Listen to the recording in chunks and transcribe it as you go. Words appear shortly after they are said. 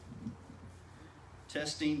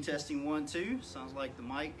Testing, testing, 1, 2. Sounds like the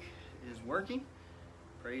mic is working.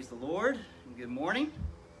 Praise the Lord and good morning.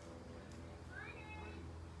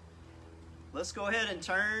 Let's go ahead and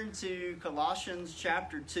turn to Colossians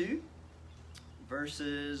chapter 2,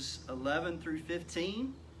 verses 11 through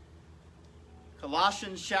 15.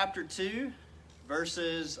 Colossians chapter 2,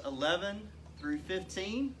 verses 11 through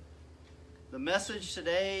 15. The message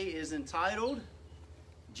today is entitled,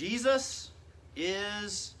 Jesus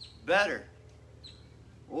is better.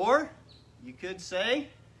 Or you could say,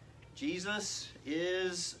 Jesus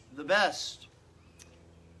is the best.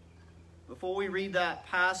 Before we read that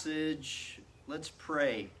passage, let's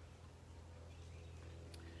pray.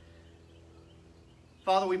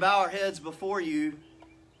 Father, we bow our heads before you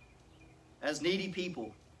as needy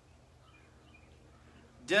people,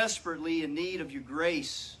 desperately in need of your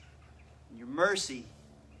grace, your mercy,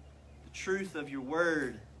 the truth of your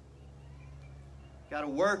word. God, a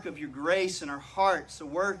work of your grace in our hearts, a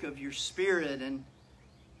work of your Spirit. And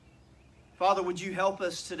Father, would you help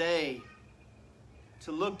us today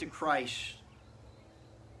to look to Christ?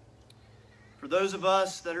 For those of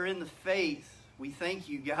us that are in the faith, we thank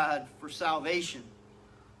you, God, for salvation.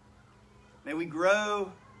 May we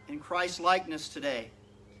grow in Christ's likeness today.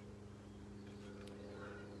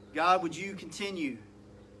 God, would you continue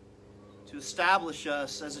to establish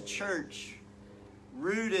us as a church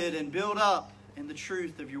rooted and built up in the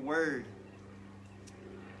truth of your word.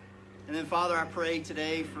 And then, Father, I pray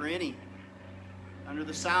today for any under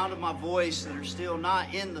the sound of my voice that are still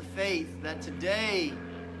not in the faith, that today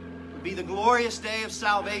would be the glorious day of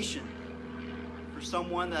salvation for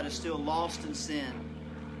someone that is still lost in sin.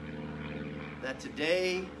 That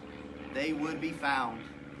today they would be found.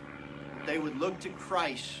 That they would look to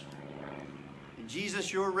Christ and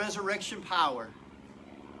Jesus, your resurrection power,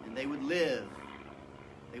 and they would live.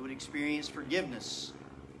 They would experience forgiveness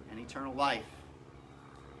and eternal life.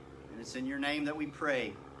 And it's in your name that we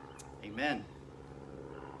pray. Amen.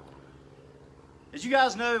 As you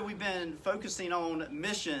guys know, we've been focusing on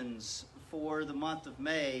missions for the month of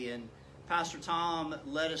May, and Pastor Tom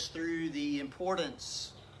led us through the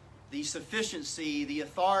importance, the sufficiency, the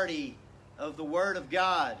authority of the Word of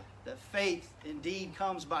God, that faith indeed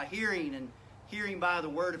comes by hearing, and hearing by the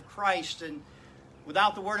Word of Christ. And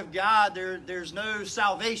without the Word of God, there's no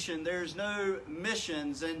salvation, there's no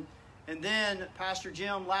missions. And then Pastor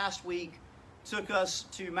Jim last week took us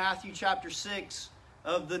to Matthew chapter 6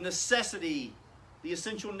 of the necessity, the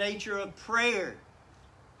essential nature of prayer.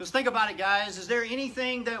 Because think about it, guys. Is there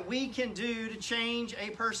anything that we can do to change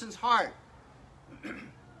a person's heart?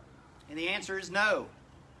 And the answer is no.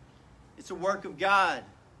 It's a work of God.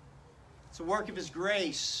 It's a work of His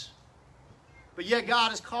grace. But yet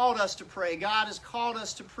God has called us to pray. God has called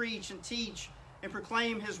us to preach and teach and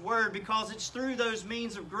proclaim His word, because it's through those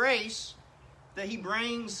means of grace that He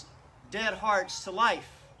brings dead hearts to life.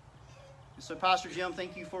 And so, Pastor Jim,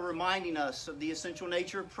 thank you for reminding us of the essential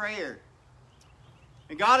nature of prayer.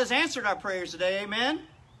 And God has answered our prayers today, amen?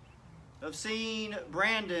 Of seeing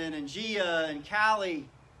Brandon and Gia and Callie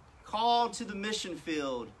called to the mission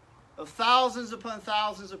field, of thousands upon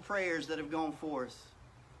thousands of prayers that have gone forth.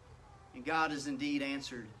 And God has indeed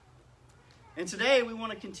answered. And today we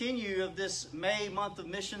want to continue of this May month of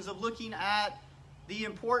missions, of looking at the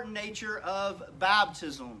important nature of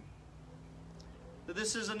baptism. So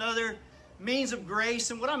this is another means of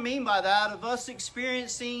grace, and what I mean by that, of us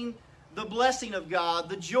experiencing the blessing of God,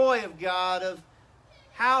 the joy of God, of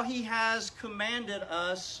how He has commanded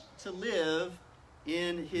us to live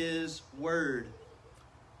in His Word.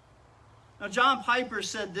 Now, John Piper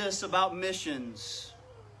said this about missions.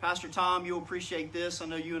 Pastor Tom, you'll appreciate this. I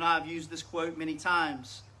know you and I have used this quote many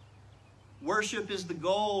times. Worship is the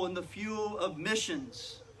goal and the fuel of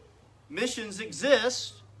missions. Missions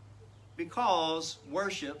exist because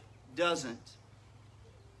worship doesn't.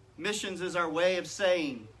 Missions is our way of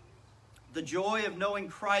saying the joy of knowing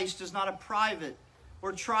Christ is not a private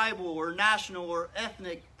or tribal or national or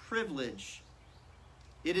ethnic privilege.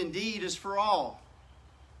 It indeed is for all.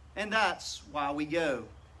 And that's why we go.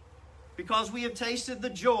 Because we have tasted the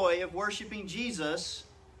joy of worshiping Jesus,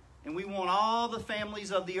 and we want all the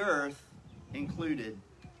families of the earth included.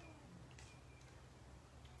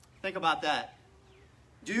 Think about that.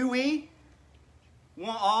 Do we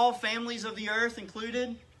want all families of the earth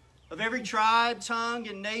included? Of every tribe, tongue,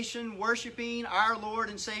 and nation worshiping our Lord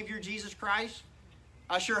and Savior Jesus Christ?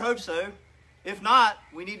 I sure hope so. If not,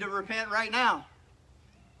 we need to repent right now.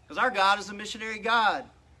 Because our God is a missionary God.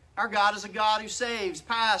 Our God is a God who saves,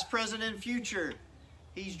 past, present, and future.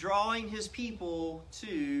 He's drawing His people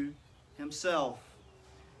to Himself.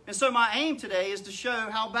 And so my aim today is to show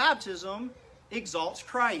how baptism exalts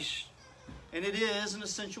Christ. and it is an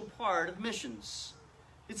essential part of missions.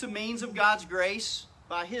 It's a means of God's grace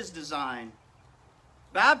by His design.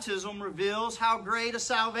 Baptism reveals how great a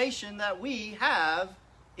salvation that we have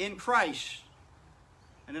in Christ.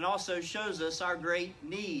 And it also shows us our great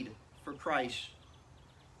need for Christ.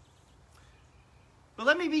 But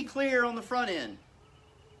let me be clear on the front end,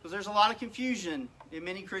 because there's a lot of confusion in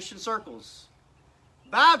many Christian circles.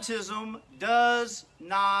 Baptism does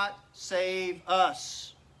not save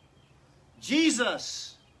us.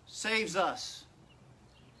 Jesus saves us.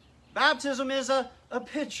 Baptism is a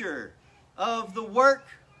picture of the work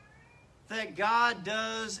that God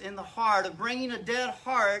does in the heart, of bringing a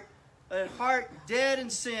heart dead in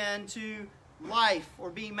sin, to life, or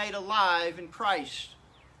being made alive in Christ.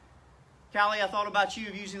 Callie, I thought about you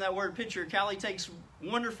using that word picture. Callie takes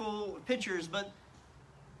wonderful pictures, but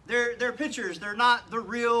they're pictures. They're not the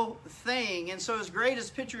real thing. And so as great as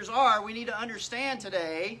pictures are, we need to understand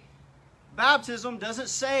today, baptism doesn't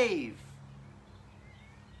save.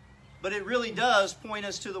 But it really does point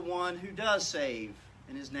us to the one who does save,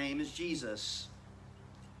 and His name is Jesus.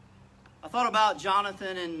 I thought about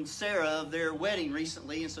Jonathan and Sarah, their wedding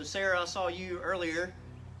recently. And so Sarah, I saw you earlier.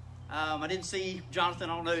 I didn't see Jonathan.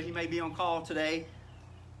 I don't know, he may be on call today.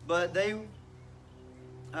 But they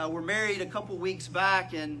were married a couple weeks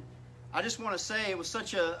back, and I just want to say it was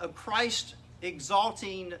such a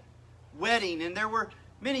Christ-exalting wedding. And there were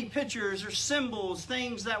many pictures or symbols,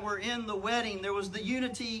 things that were in the wedding. There was the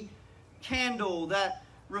unity candle that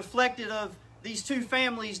reflected of these two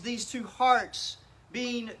families, these two hearts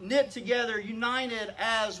being knit together, united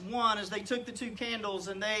as one, as they took the two candles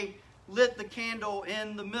and they lit the candle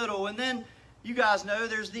in the middle. And then, you guys know,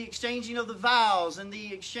 there's the exchanging of the vows and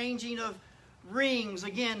the exchanging of rings,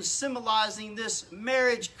 again symbolizing this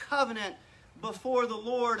marriage covenant before the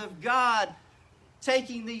Lord of God,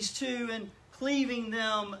 taking these two and cleaving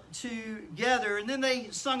them together. And then they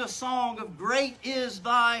sung a song of "Great is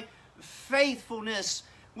Thy Faithfulness,"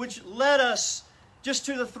 which led us just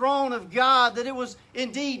to the throne of God, that it was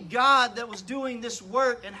indeed God that was doing this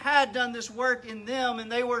work and had done this work in them,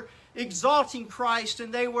 and they were exalting Christ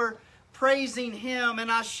and they were praising Him.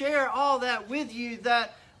 And I share all that with you,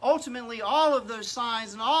 that ultimately all of those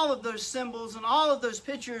signs and all of those symbols and all of those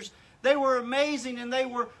pictures, they were amazing and they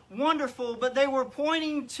were wonderful, but they were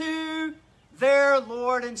pointing to their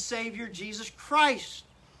Lord and Savior, Jesus Christ.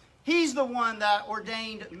 He's the one that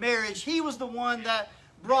ordained marriage. He was the one that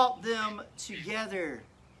brought them together.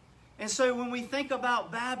 And so when we think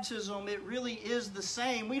about baptism, it really is the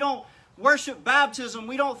same. We don't worship baptism.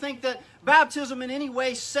 We don't think that baptism in any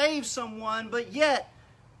way saves someone, but yet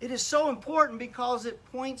it is so important because it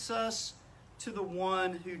points us to the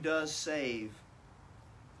one who does save.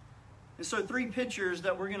 And so 3 pictures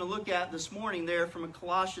that we're going to look at this morning there from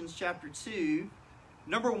Colossians chapter 2.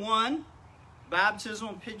 Number 1,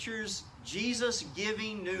 baptism pictures Jesus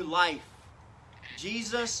giving new life.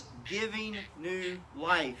 Jesus giving new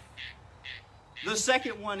life. The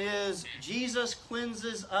second one is Jesus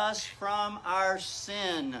cleanses us from our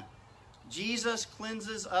sin. Jesus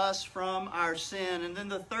cleanses us from our sin. And then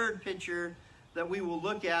the third picture that we will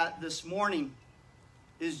look at this morning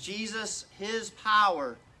is Jesus, His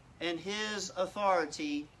power and His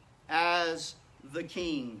authority as the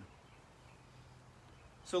King.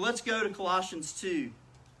 So let's go to Colossians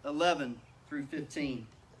 2:11 through 15.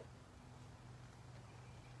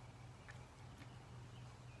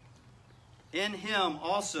 In Him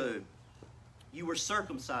also you were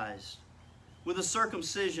circumcised, with a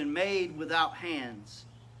circumcision made without hands,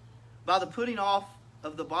 by the putting off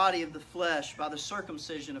of the body of the flesh, by the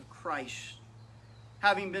circumcision of Christ,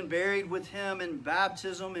 having been buried with Him in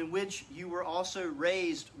baptism, in which you were also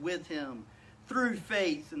raised with Him, through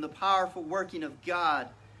faith in the powerful working of God,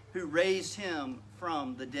 who raised Him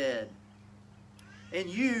from the dead. And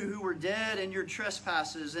you who were dead in your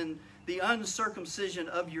trespasses and the uncircumcision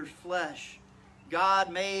of your flesh,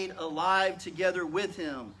 God made alive together with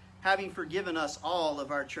Him, having forgiven us all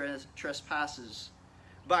of our trespasses,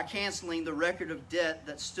 by canceling the record of debt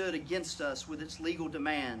that stood against us with its legal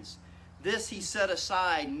demands. This He set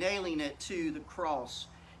aside, nailing it to the cross.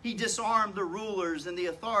 He disarmed the rulers and the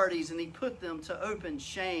authorities, and He put them to open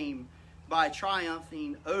shame by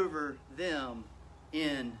triumphing over them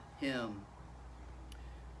in Him.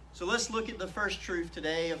 So let's look at the first truth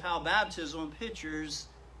today of how baptism pictures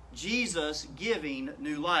Jesus giving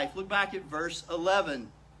new life. Look back at verse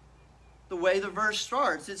 11. The way the verse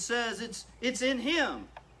starts, it says it's in Him.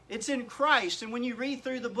 It's in Christ. And when you read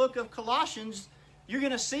through the book of Colossians, you're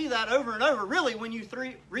going to see that over and over. Really, when you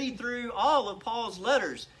read through all of Paul's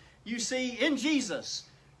letters, you see in Jesus,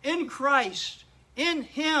 in Christ, in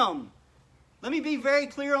Him, Let me be very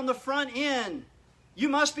clear on the front end. You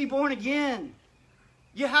must be born again.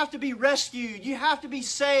 You have to be rescued. You have to be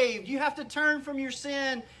saved. You have to turn from your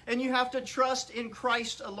sin, and you have to trust in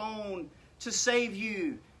Christ alone to save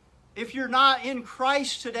you. If you're not in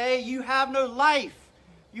Christ today, you have no life.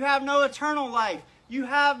 You have no eternal life. You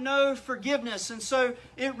have no forgiveness. And so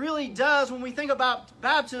it really does, when we think about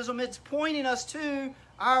baptism, it's pointing us to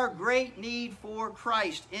our great need for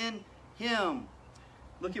Christ in Him.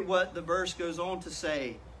 Look at what the verse goes on to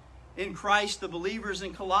say. In Christ, the believers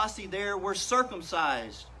in Colossae there were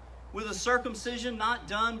circumcised with a circumcision not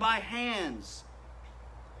done by hands.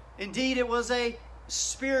 Indeed, it was a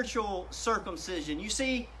spiritual circumcision. You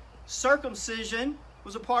see, circumcision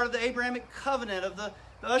was a part of the Abrahamic covenant, of the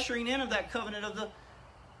ushering in of that covenant,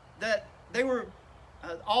 that they were,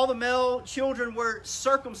 all the male children were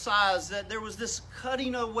circumcised, that there was this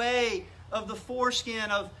cutting away of the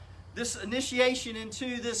foreskin, of this initiation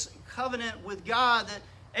into this covenant with God, that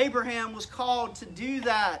Abraham was called to do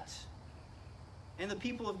that. And the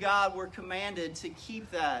people of God were commanded to keep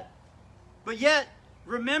that. But yet,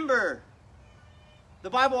 remember, the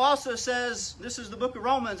Bible also says, this is the book of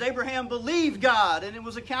Romans, Abraham believed God, and it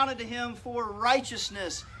was accounted to him for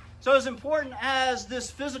righteousness. So as important as this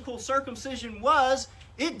physical circumcision was,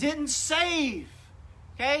 it didn't save.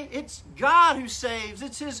 Okay? It's God who saves.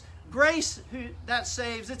 It's His grace that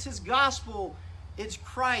saves. It's His gospel. It's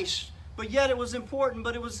Christ. But yet it was important,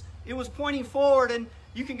 but it was pointing forward. And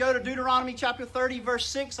you can go to Deuteronomy chapter 30, verse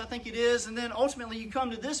 6, I think it is, and then ultimately you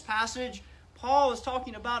come to this passage. Paul is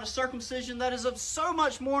talking about a circumcision that is of so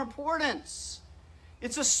much more importance.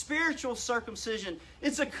 It's a spiritual circumcision.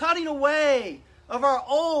 It's a cutting away of our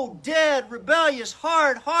old, dead, rebellious,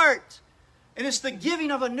 hard heart. And it's the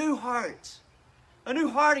giving of a new heart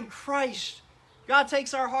in Christ. God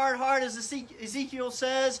takes our hard heart, as Ezekiel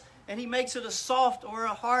says, and He makes it a soft or a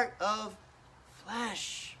heart of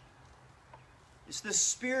flesh. It's this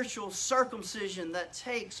spiritual circumcision that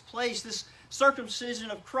takes place, this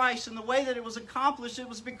circumcision of Christ. And the way that it was accomplished, it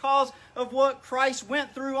was because of what Christ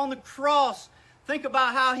went through on the cross. Think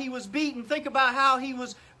about how He was beaten. Think about how He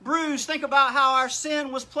was bruised. Think about how our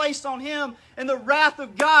sin was placed on Him and the wrath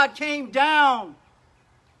of God came down.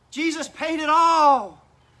 Jesus paid it all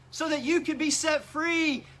so that you could be set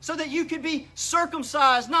free, so that you could be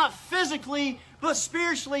circumcised, not physically, but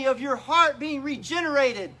spiritually, of your heart being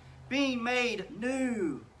regenerated, being made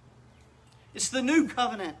new. It's the new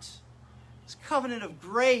covenant. It's covenant of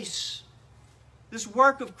grace. This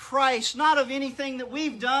work of Christ, not of anything that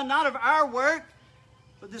we've done, not of our work,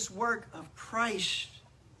 but this work of Christ.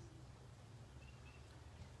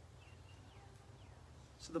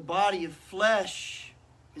 So the body of flesh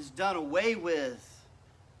is done away with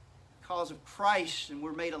because of Christ, and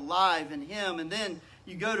we're made alive in Him. And then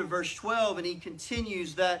you go to verse 12, and he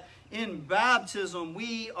continues that in baptism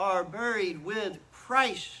we are buried with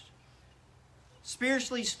Christ.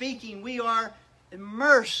 Spiritually speaking, we are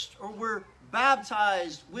immersed, or we're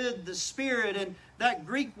baptized with the Spirit. And that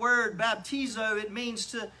Greek word baptizo, it means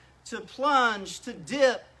to plunge, to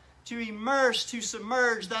dip, to immerse, to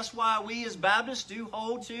submerge. That's why we as Baptists do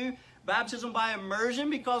hold to baptism by immersion,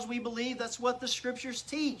 because we believe that's what the Scriptures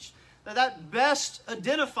teach. That best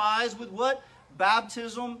identifies with what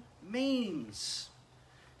baptism means.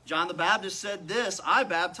 John the Baptist said this, I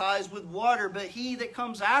baptize with water, but He that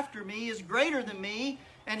comes after me is greater than me,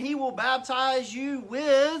 and He will baptize you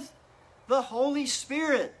with the Holy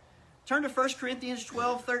Spirit. Turn to 1 Corinthians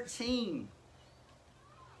 12:13.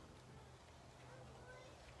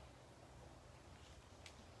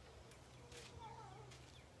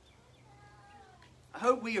 I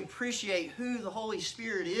hope we appreciate who the Holy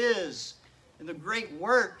Spirit is and the great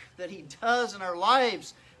work that He does in our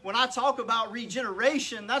lives. When I talk about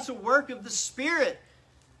regeneration, that's a work of the Spirit.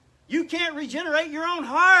 You can't regenerate your own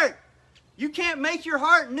heart. You can't make your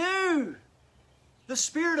heart new. The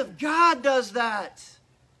Spirit of God does that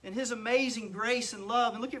in His amazing grace and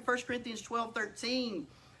love. And look at 1 Corinthians 12:13.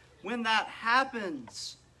 When that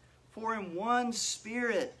happens, for in one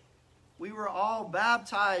Spirit we were all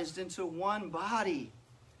baptized into one body.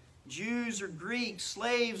 Jews or Greeks,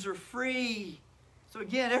 slaves or free. So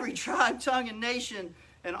again, every tribe, tongue, and nation,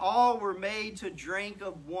 and all were made to drink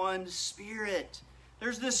of one Spirit.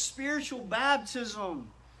 There's this spiritual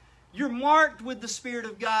baptism. You're marked with the Spirit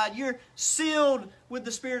of God. You're sealed with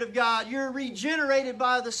the Spirit of God. You're regenerated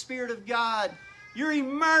by the Spirit of God. You're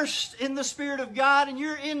immersed in the Spirit of God, and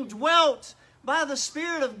you're indwelt by the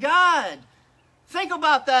Spirit of God. Think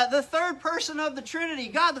about that. The third person of the Trinity,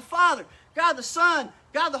 God the Father, God the Son,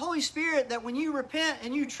 God the Holy Spirit, that when you repent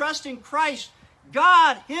and you trust in Christ,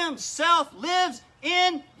 God Himself lives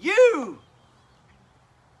in you.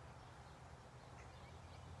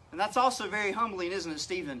 And that's also very humbling, isn't it,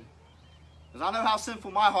 Stephen? Because I know how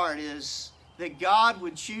sinful my heart is, that God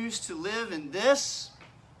would choose to live in this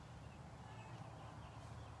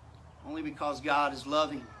only because God is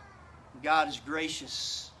loving. God is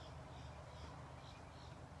gracious.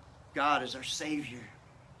 God is our Savior.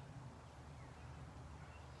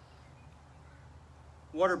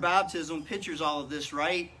 Water baptism pictures all of this,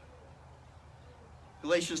 right?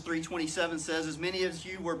 Galatians 3:27 says, as many as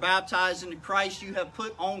you were baptized into Christ, you have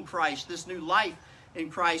put on Christ, this new life in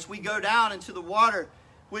Christ. We go down into the water,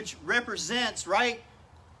 which represents, right,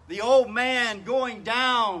 the old man going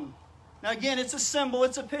down. Now again, it's a symbol,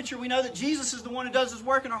 it's a picture. We know that Jesus is the one who does His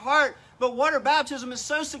work in our heart. But water baptism is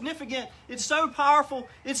so significant, it's so powerful,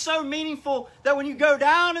 it's so meaningful that when you go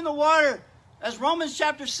down in the water, as Romans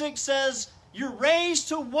chapter 6 says, you're raised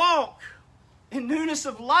to walk in newness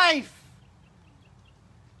of life.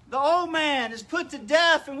 The old man is put to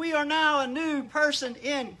death, and we are now a new person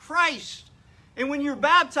in Christ. And when you're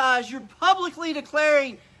baptized, you're publicly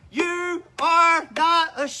declaring, you are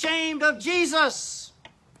not ashamed of Jesus.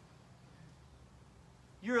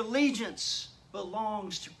 Your allegiance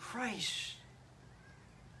belongs to Christ.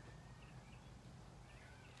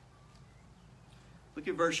 Look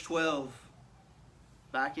at verse 12,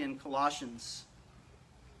 back in Colossians.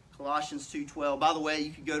 Colossians 2:12. By the way,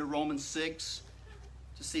 you could go to Romans 6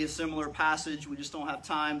 to see a similar passage. We just don't have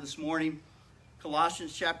time this morning.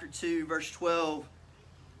 Colossians chapter 2, verse 12.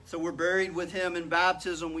 So we're buried with Him in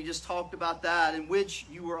baptism. We just talked about that. In which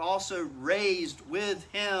you were also raised with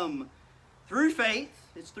Him through faith.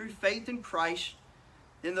 It's through faith in Christ,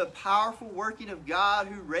 in the powerful working of God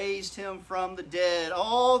who raised Him from the dead.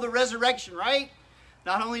 Oh, the resurrection, right?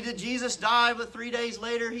 Not only did Jesus die, but 3 days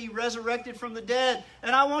later He resurrected from the dead.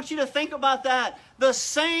 And I want you to think about that. The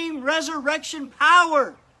same resurrection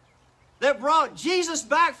power that brought Jesus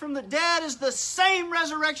back from the dead is the same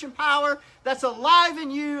resurrection power that's alive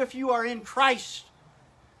in you if you are in Christ.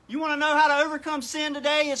 You want to know how to overcome sin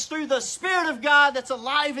today? It's through the Spirit of God that's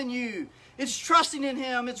alive in you. It's trusting in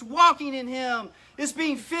Him. It's walking in Him. It's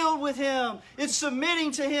being filled with Him. It's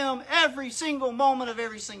submitting to Him every single moment of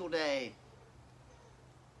every single day.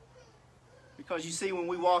 Because you see, when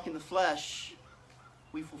we walk in the flesh,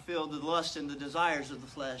 we fulfill the lust and the desires of the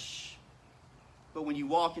flesh. But when you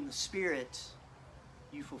walk in the Spirit,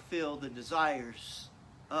 you fulfill the desires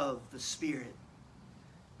of the Spirit.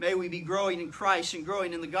 May we be growing in Christ and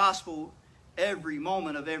growing in the gospel every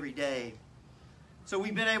moment of every day. So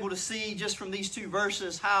we've been able to see just from these two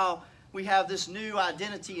verses how we have this new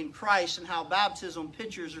identity in Christ and how baptism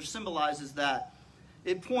pictures or symbolizes that.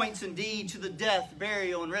 It points indeed to the death,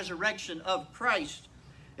 burial, and resurrection of Christ.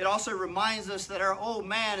 It also reminds us that our old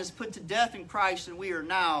man is put to death in Christ and we are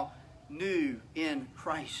now new in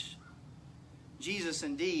Christ. Jesus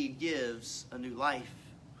indeed gives a new life.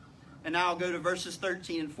 And now I'll go to verses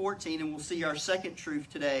 13 and 14 and we'll see our second truth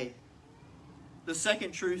today. The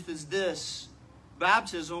second truth is this.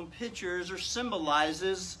 Baptism pictures or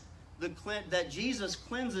symbolizes that Jesus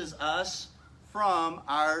cleanses us from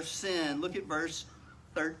our sin. Look at verse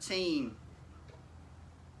 13.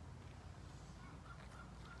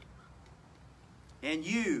 And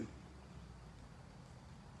you,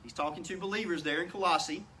 he's talking to believers there in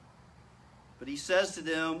Colossae, but he says to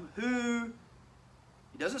them who,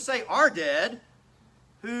 he doesn't say are dead,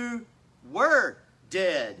 who were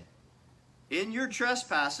dead in your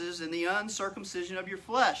trespasses and the uncircumcision of your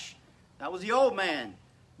flesh. That was the old man.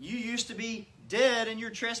 You used to be dead in your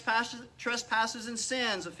trespasses and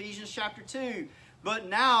sins, Ephesians chapter 2. But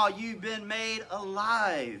now you've been made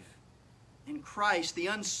alive in Christ, the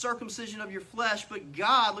uncircumcision of your flesh. But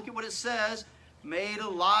God, look at what it says, made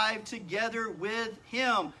alive together with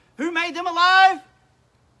Him. Who made them alive?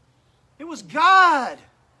 It was God.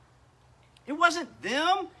 It wasn't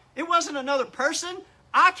them. It wasn't another person.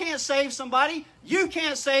 I can't save somebody. You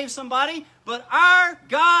can't save somebody. But our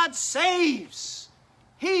God saves.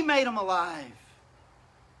 He made them alive.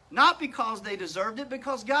 Not because they deserved it,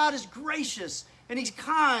 because God is gracious and He's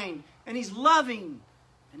kind and He's loving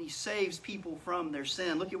and He saves people from their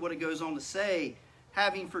sin. Look at what it goes on to say.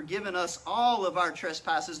 Having forgiven us all of our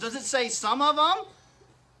trespasses. Does it say some of them?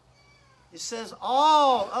 It says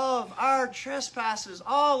all of our trespasses,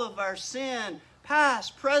 all of our sin,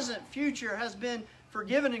 past, present, future, has been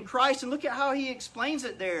forgiven in Christ. And look at how He explains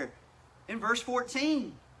it there in verse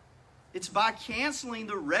 14. It's by canceling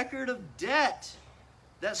the record of debt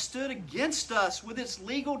that stood against us with its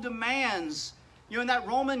legal demands. You know, in that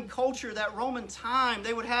Roman culture, that Roman time,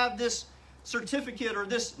 they would have this certificate or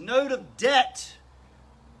this note of debt.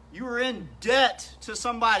 You were in debt to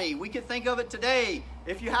somebody. We could think of it today.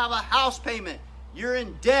 If you have a house payment, you're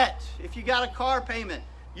in debt. If you got a car payment,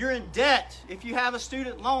 You're in debt. If you have a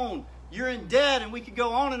student loan, you're in debt, and we could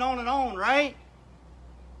go on and on and on, right?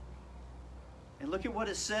 And look at what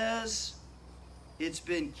it says. It's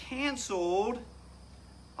been canceled.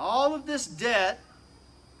 All of this debt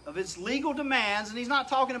of its legal demands, and he's not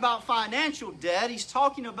talking about financial debt. He's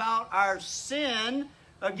talking about our sin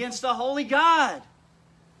against a holy God.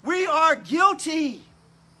 We are guilty.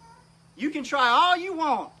 You can try all you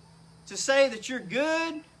want to say that you're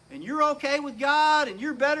good and you're okay with God and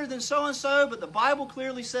you're better than so-and-so, but the Bible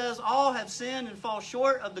clearly says all have sinned and fall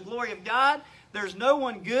short of the glory of God. There's no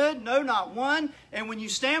one good, no, not one. And when you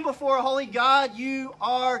stand before a holy God, you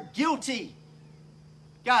are guilty.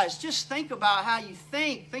 Guys, just think about how you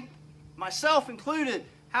think, myself included,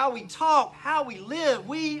 how we talk, how we live.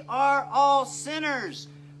 We are all sinners,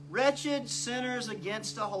 wretched sinners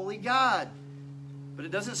against a holy God. But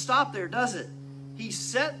it doesn't stop there, does it? He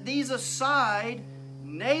set these aside,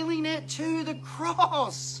 nailing it to the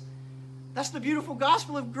cross. That's the beautiful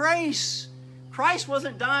gospel of grace. Christ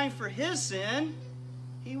wasn't dying for his sin.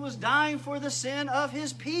 He was dying for the sin of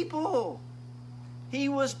his people. He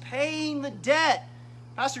was paying the debt.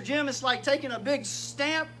 Pastor Jim, it's like taking a big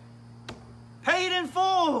stamp, paid in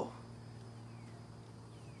full.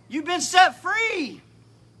 You've been set free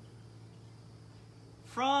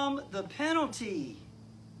from the penalty,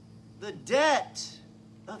 the debt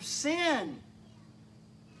of sin.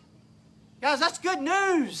 Guys, that's good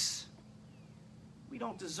news. We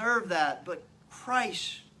don't deserve that, but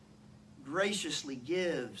Christ graciously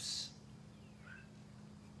gives.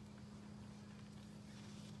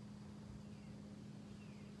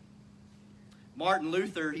 Martin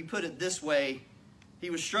Luther, he put it this way. He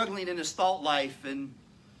was struggling in his thought life, and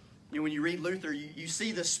when you read Luther, you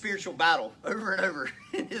see this spiritual battle over and over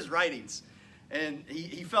in his writings. And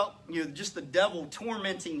he felt just the devil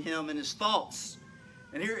tormenting him in his thoughts.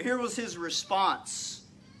 And here was his response.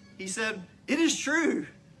 He said, "It is true.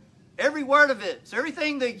 Every word of it." So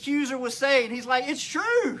everything the accuser was saying, he's like, it's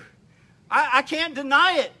true. I can't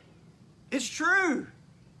deny it. It's true.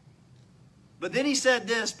 But then he said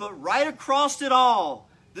this, but right across it all,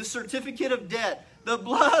 the certificate of debt, the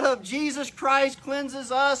blood of Jesus Christ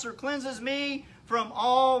cleanses us or cleanses me from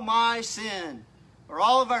all my sin, or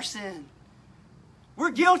all of our sin.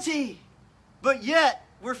 We're guilty, but yet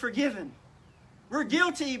we're forgiven. We're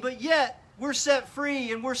guilty, but yet we're set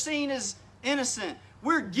free and we're seen as innocent.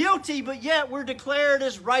 We're guilty, but yet we're declared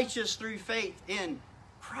as righteous through faith in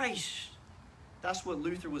Christ. That's what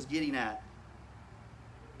Luther was getting at.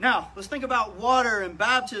 Now, let's think about water and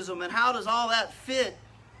baptism and how does all that fit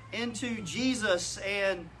into Jesus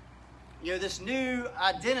and this new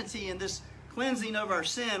identity and this cleansing of our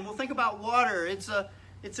sin. Well, think about water. It's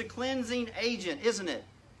a cleansing agent, isn't it?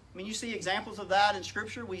 I mean, you see examples of that in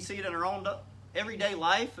Scripture. We see it in our own everyday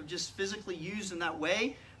life of just physically used in that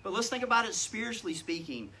way. But let's think about it spiritually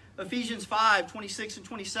speaking. Ephesians 5:26 and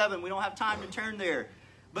 27. We don't have time to turn there.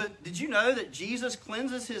 But did you know that Jesus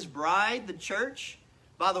cleanses his bride, the church,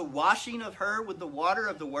 by the washing of her with the water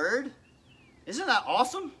of the Word? Isn't that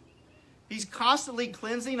awesome? He's constantly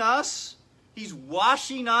cleansing us. He's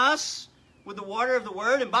washing us with the water of the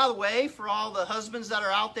Word. And by the way, for all the husbands that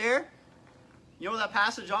are out there, you know what that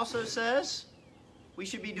passage also says? We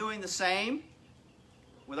should be doing the same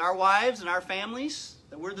with our wives and our families,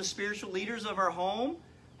 that we're the spiritual leaders of our home,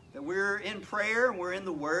 that we're in prayer and we're in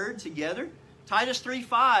the Word together. Titus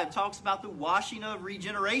 3:5 talks about the washing of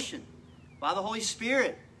regeneration by the Holy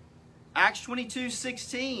Spirit. Acts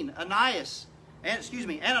 22:16, Ananias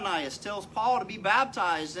tells Paul to be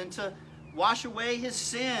baptized and to wash away his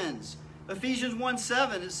sins. Ephesians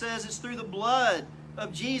 1:7, it says it's through the blood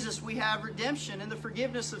of Jesus we have redemption and the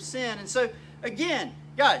forgiveness of sin. And so, again,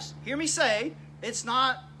 guys, hear me say, it's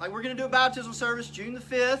not like we're going to do a baptism service June the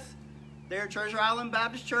 5th there at Treasure Island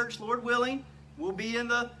Baptist Church, Lord willing. We'll be in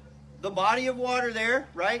the body of water there,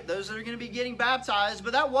 right? Those that are going to be getting baptized.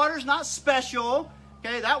 But that water is not special,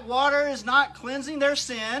 okay? That water is not cleansing their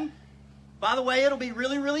sin. By the way, it'll be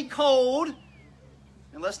really, really cold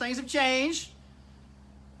unless things have changed.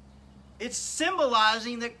 It's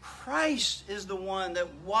symbolizing that Christ is the one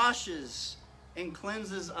that washes and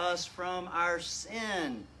cleanses us from our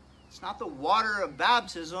sin. It's not the water of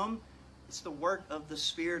baptism. It's the work of the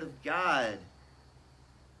Spirit of God.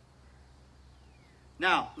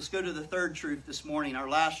 Now, let's go to the third truth this morning, our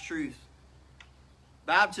last truth.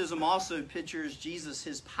 Baptism also pictures Jesus,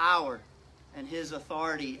 his power, and his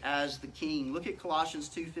authority as the King. Look at Colossians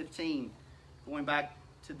 2:15, going back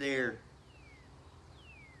to there.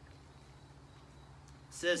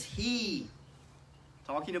 It says, he,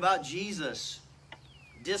 talking about Jesus,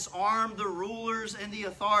 disarmed the rulers and the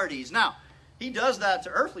authorities. Now, he does that to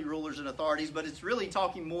earthly rulers and authorities, but it's really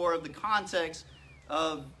talking more of the context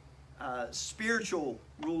of spiritual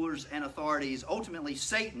rulers and authorities, ultimately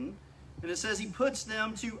Satan. And it says he puts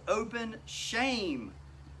them to open shame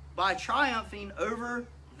by triumphing over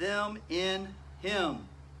them in him.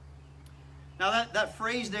 Now that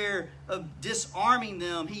phrase there of disarming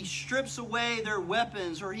them, he strips away their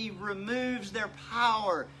weapons, or he removes their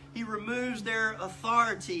power. He removes their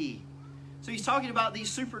authority. So he's talking about these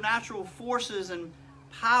supernatural forces and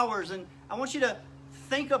powers. And I want you to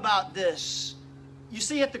think about this. You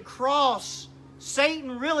see, at the cross,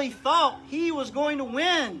 Satan really thought he was going to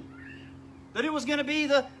win. That it was going to be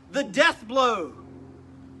the death blow.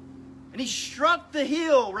 And he struck the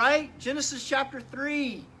heel, right? Genesis chapter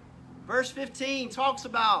 3. Verse 15 talks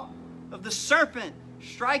about of the serpent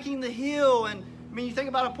striking the heel. And I mean, you think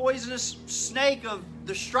about a poisonous snake, of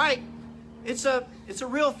the strike. It's a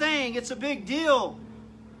real thing. It's a big deal.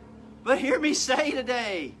 But hear me say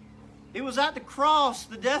today, it was at the cross,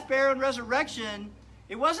 the death, burial, and resurrection.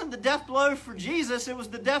 It wasn't the death blow for Jesus. It was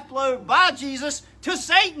the death blow by Jesus to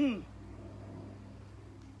Satan.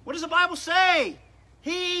 What does the Bible say?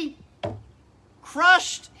 He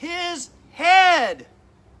crushed his head.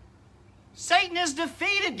 Satan is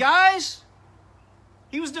defeated, guys.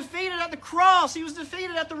 He was defeated at the cross. He was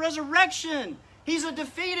defeated at the resurrection. He's a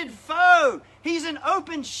defeated foe. He's in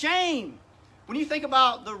open shame. When you think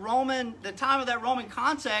about the time of that Roman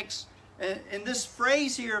context, and this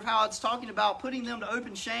phrase here of how it's talking about putting them to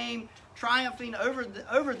open shame, triumphing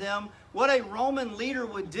over them, what a Roman leader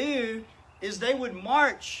would do is they would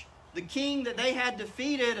march the king that they had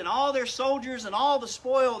defeated and all their soldiers and all the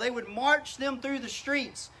spoil. They would march them through the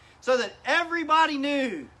streets, so that everybody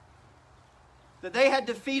knew that they had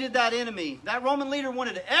defeated that enemy. That Roman leader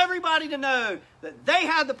wanted everybody to know that they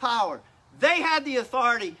had the power, they had the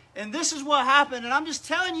authority, and this is what happened. And I'm just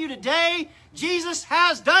telling you today, Jesus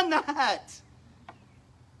has done that.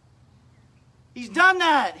 He's done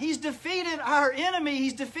that. He's defeated our enemy.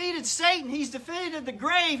 He's defeated Satan. He's defeated the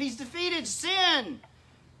grave. He's defeated sin.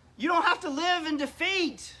 You don't have to live in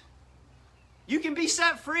defeat. You can be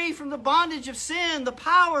set free from the bondage of sin, the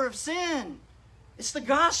power of sin. It's the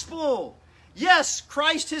gospel. Yes,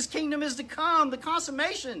 Christ, his kingdom is to come, the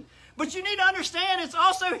consummation. But you need to understand it's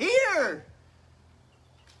also here.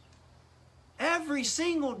 Every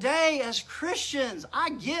single day as Christians,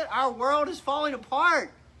 I get our world is falling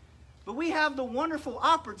apart. But we have the wonderful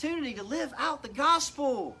opportunity to live out the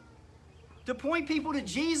gospel. To point people to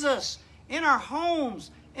Jesus in our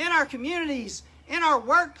homes, in our communities, in our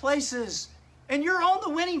workplaces. And you're on the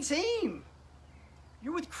winning team.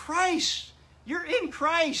 You're with Christ. You're in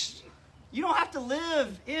Christ. You don't have to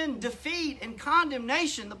live in defeat and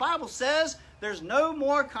condemnation. The Bible says there's no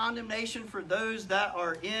more condemnation for those that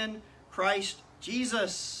are in Christ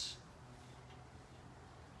Jesus.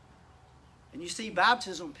 And you see,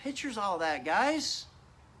 baptism pictures all that, guys.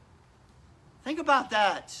 Think about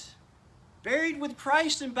that. Buried with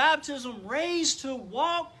Christ in baptism, raised to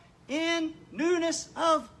walk in newness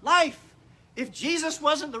of life. If Jesus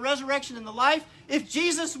wasn't the resurrection and the life, if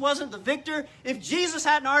Jesus wasn't the victor, if Jesus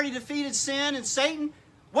hadn't already defeated sin and Satan,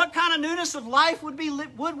 what kind of newness of life would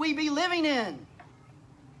we be living in?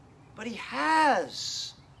 But he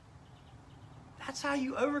has. That's how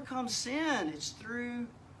you overcome sin. It's through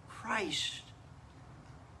Christ.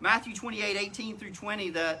 Matthew 28:18 through 20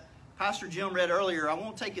 that Pastor Jim read earlier. I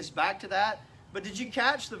won't take us back to that. But did you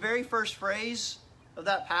catch the very first phrase of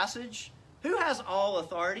that passage? Who has all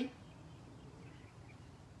authority?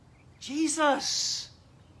 Jesus.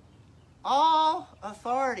 All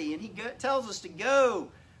authority. And he tells us to go,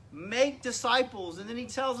 make disciples. And then he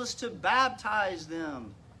tells us to baptize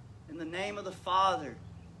them in the name of the Father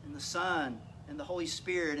and the Son and the Holy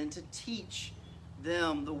Spirit, and to teach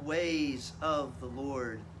them the ways of the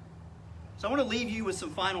Lord. So I want to leave you with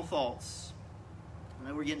some final thoughts. I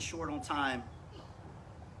know we're getting short on time.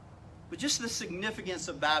 But just the significance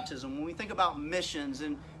of baptism. When we think about missions,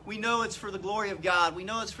 and we know it's for the glory of God. We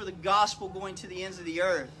know it's for the gospel going to the ends of the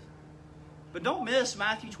earth. But don't miss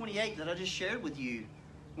Matthew 28 that I just shared with you.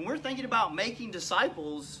 When we're thinking about making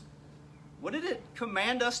disciples, what did it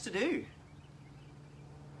command us to do?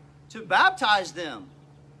 To baptize them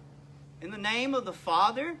in the name of the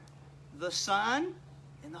Father, the Son,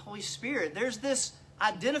 and the Holy Spirit. There's this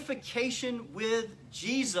identification with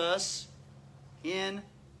Jesus in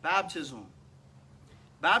baptism.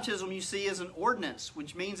 Baptism, you see, is an ordinance,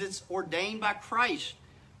 which means it's ordained by Christ.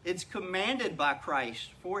 It's commanded by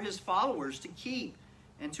Christ for his followers to keep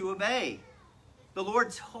and to obey. The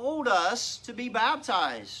Lord told us to be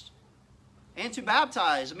baptized and to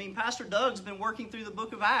baptize. I mean, Pastor Doug's been working through the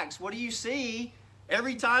book of Acts. What do you see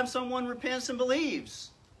Every time someone repents and believes,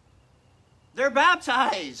 they're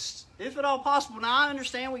baptized, if at all possible. Now, I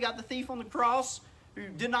understand we got the thief on the cross who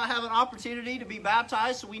did not have an opportunity to be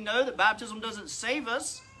baptized, so we know that baptism doesn't save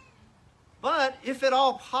us. But if at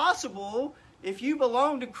all possible, if you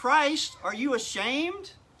belong to Christ, are you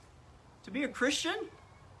ashamed to be a Christian?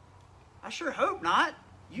 I sure hope not.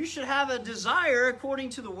 You should have a desire,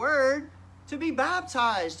 according to the Word, to be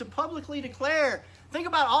baptized, to publicly declare. Think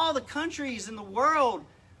about all the countries in the world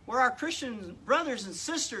where our Christian brothers and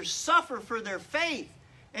sisters suffer for their faith,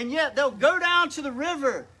 and yet they'll go down to the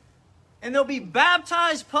river and they'll be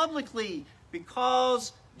baptized publicly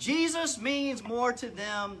because Jesus means more to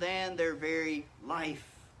them than their very life.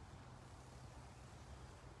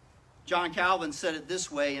 John Calvin said it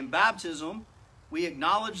this way: in baptism, we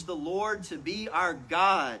acknowledge the Lord to be our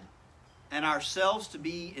God and ourselves to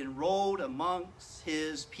be enrolled amongst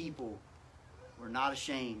His people. We're not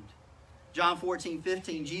ashamed. John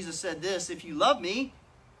 14:15, Jesus said this: if you love me,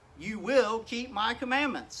 you will keep my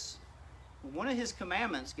commandments. One of His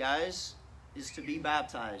commandments, guys, is to be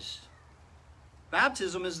baptized.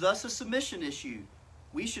 Baptism is thus a submission issue.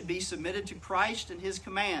 We should be submitted to Christ and His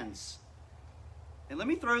commands. And let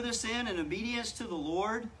me throw this in obedience to the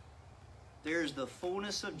Lord, there's the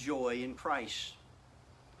fullness of joy in Christ.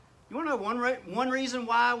 You want to know one reason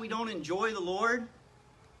why we don't enjoy the Lord?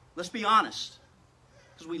 Let's be honest.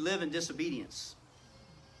 Because we live in disobedience.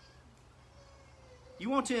 You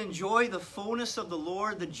want to enjoy the fullness of the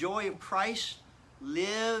Lord, the joy of Christ?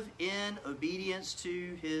 Live in obedience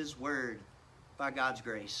to His Word by God's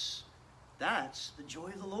grace. That's the joy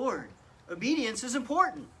of the Lord. Obedience is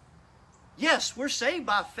important. Yes, we're saved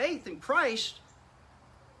by faith in Christ.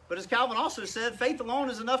 But as Calvin also said, faith alone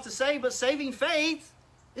is enough to save, but saving faith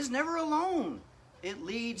is never alone. It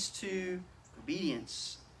leads to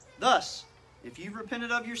obedience. Thus, if you've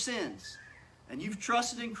repented of your sins and you've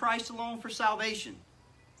trusted in Christ alone for salvation,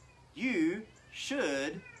 you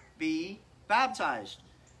should be baptized.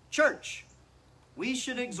 Church, we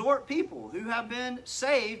should exhort people who have been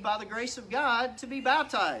saved by the grace of God to be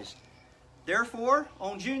baptized. Therefore,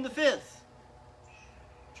 on June the 5th,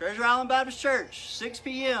 Treasure Island Baptist Church, 6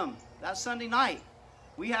 p.m., that Sunday night,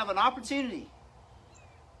 we have an opportunity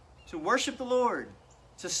to worship the Lord,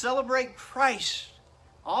 to celebrate Christ.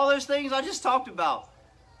 All those things I just talked about.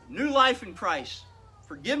 New life in Christ,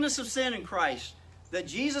 forgiveness of sin in Christ, that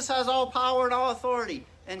Jesus has all power and all authority,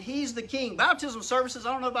 and He's the King. Baptism services,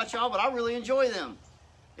 I don't know about y'all, but I really enjoy them.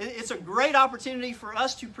 It's a great opportunity for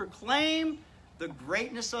us to proclaim the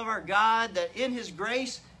greatness of our God, that in His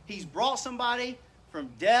grace, He's brought somebody from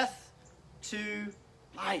death to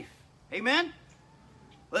life. Amen?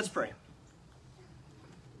 Let's pray.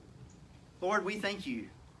 Lord, we thank You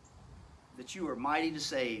that You are mighty to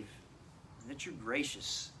save, and that You're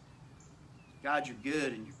gracious. God, You're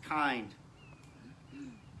good and You're kind.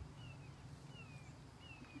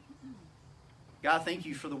 God, thank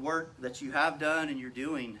You for the work that You have done and You're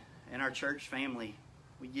doing in our church family.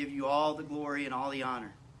 We give You all the glory and all the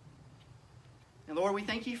honor. And Lord, we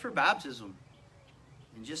thank You for baptism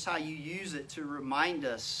and just how You use it to remind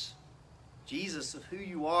us, Jesus, of who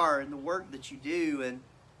You are and the work that You do.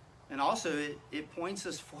 And also it points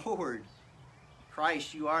us forward.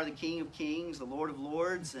 Christ, You are the King of Kings, the Lord of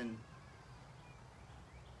Lords, and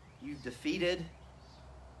You've defeated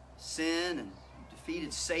sin and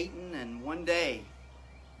defeated Satan, and one day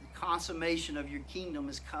the consummation of Your kingdom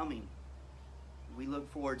is coming. We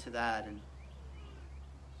look forward to that. And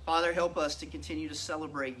Father, help us to continue to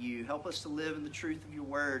celebrate You. Help us to live in the truth of Your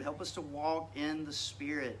word. Help us to walk in the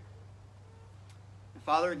Spirit. And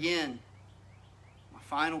Father, again, my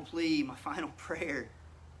final plea, my final prayer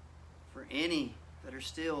for any that are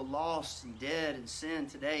still lost and dead in sin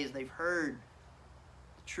today, as they've heard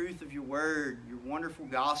the truth of Your word, Your wonderful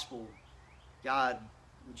gospel. God,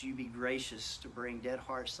 would You be gracious to bring dead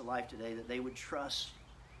hearts to life today, that they would trust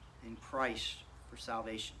in Christ for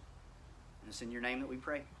salvation. And it's in Your name that we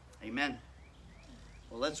pray. Amen.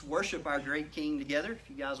 Well, let's worship our great King together. If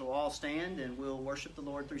you guys will all stand, and we'll worship the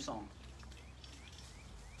Lord through song.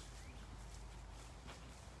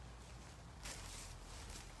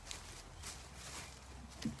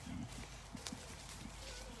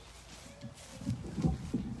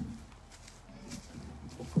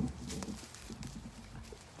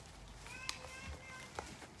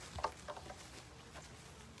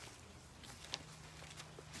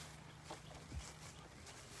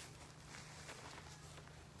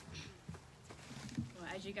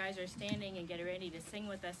 As you guys are standing and getting ready to sing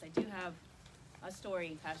with us, I do have a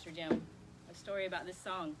story, Pastor Jim, a story about this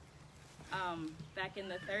song. Back in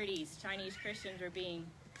the 30s, Chinese Christians were being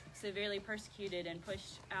severely persecuted and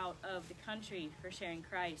pushed out of the country for sharing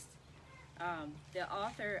Christ. The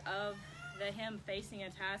author of the hymn, Facing a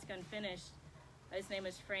Task Unfinished, his name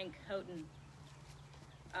is Frank Houghton.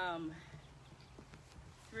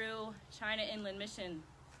 Through China Inland Mission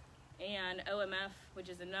and OMF, which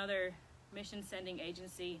is another mission sending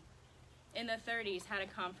agency, in the 30s had a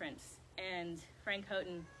conference, and Frank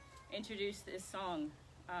Houghton introduced this song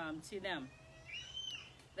to them.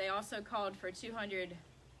 They also called for 200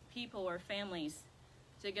 people or families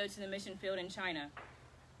to go to the mission field in China.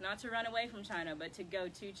 Not to run away from China, but to go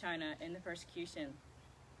to China in the persecution.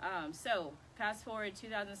 So, fast forward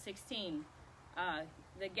 2016,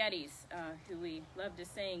 the Gettys, who we love to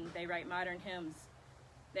sing, they write modern hymns.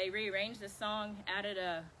 They rearranged the song, added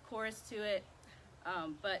a chorus to it,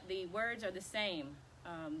 but the words are the same.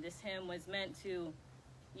 This hymn was meant to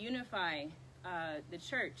unify the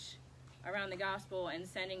church around the gospel and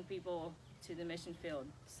sending people to the mission field.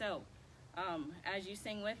 So, as you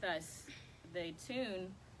sing with us, the tune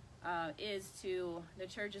is to The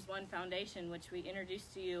Church is One Foundation, which we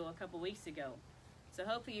introduced to you a couple weeks ago. So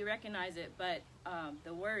hopefully you recognize it, but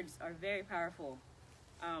the words are very powerful.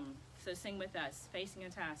 So sing with us, Facing a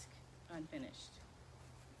Task Unfinished.